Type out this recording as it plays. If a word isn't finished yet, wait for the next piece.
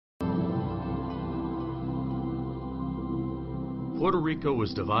Puerto Rico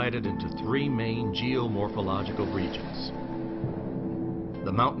was divided into three main geomorphological regions: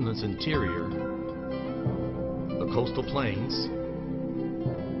 the mountainous interior, the coastal plains,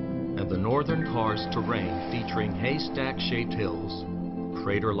 and the northern karst terrain featuring haystack-shaped hills,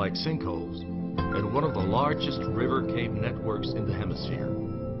 crater-like sinkholes, and one of the largest river cave networks in the hemisphere.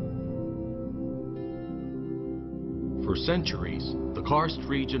 For centuries, the karst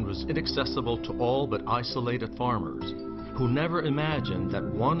region was inaccessible to all but isolated farmers, who never imagined that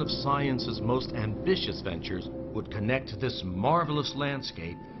one of science's most ambitious ventures would connect this marvelous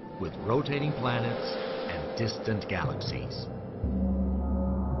landscape with rotating planets and distant galaxies.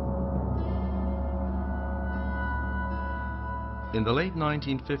 In the late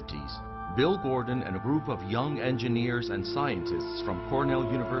 1950s, Bill Gordon and a group of young engineers and scientists from Cornell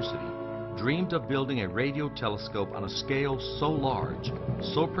University dreamed of building a radio telescope on a scale so large,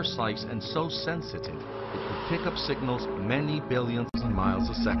 so precise, and so sensitive it could pick up signals many billions of miles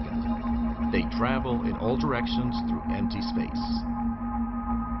a second. They travel in all directions through empty space.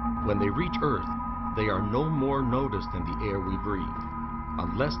 When they reach Earth, they are no more noticed than the air we breathe,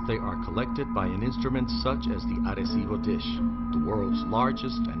 unless they are collected by an instrument such as the Arecibo dish, the world's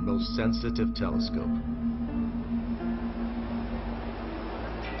largest and most sensitive telescope.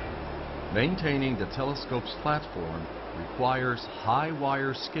 Maintaining the telescope's platform requires high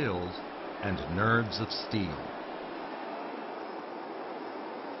wire skills and nerves of steel.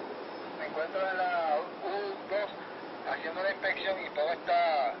 Me encuentro en la U2 haciendo la inspección y todo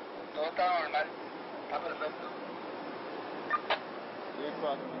está normal, está perfecto.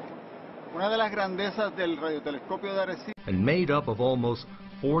 Una de las grandezas del radiotelescopio de Arecibo. And made up of almost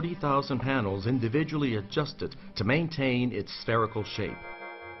 40,000 panels individually adjusted to maintain its spherical shape.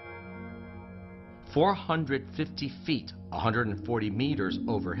 450 feet, 140 meters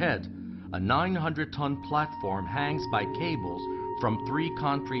overhead, a 900-ton platform hangs by cables from 3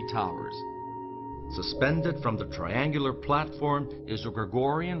 concrete towers. Suspended from the triangular platform is a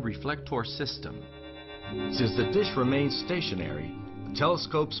Gregorian reflector system. Since the dish remains stationary, the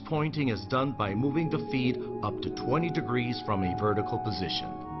telescope's pointing is done by moving the feed up to 20 degrees from a vertical position.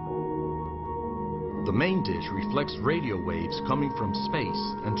 The main dish reflects radio waves coming from space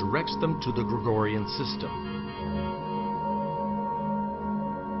and directs them to the Gregorian system.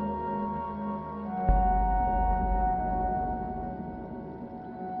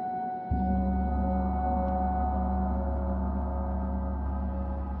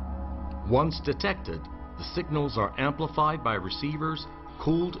 Once detected, the signals are amplified by receivers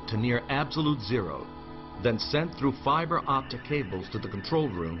cooled to near absolute zero, then sent through fiber optic cables to the control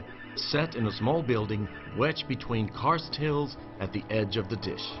room, set in a small building wedged between karst hills at the edge of the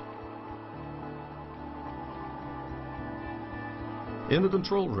dish. In the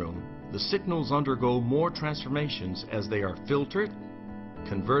control room, the signals undergo more transformations as they are filtered,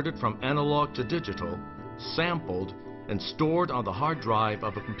 converted from analog to digital, sampled, and stored on the hard drive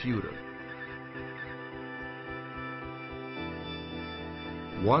of a computer.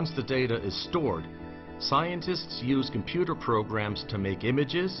 Once the data is stored, scientists use computer programs to make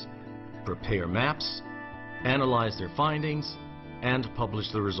images, prepare maps, analyze their findings, and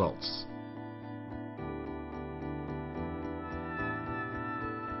publish the results.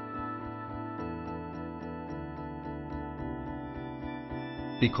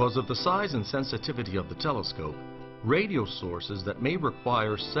 Because of the size and sensitivity of the telescope, radio sources that may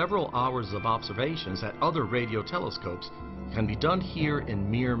require several hours of observations at other radio telescopes can be done here in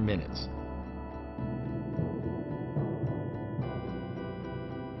mere minutes.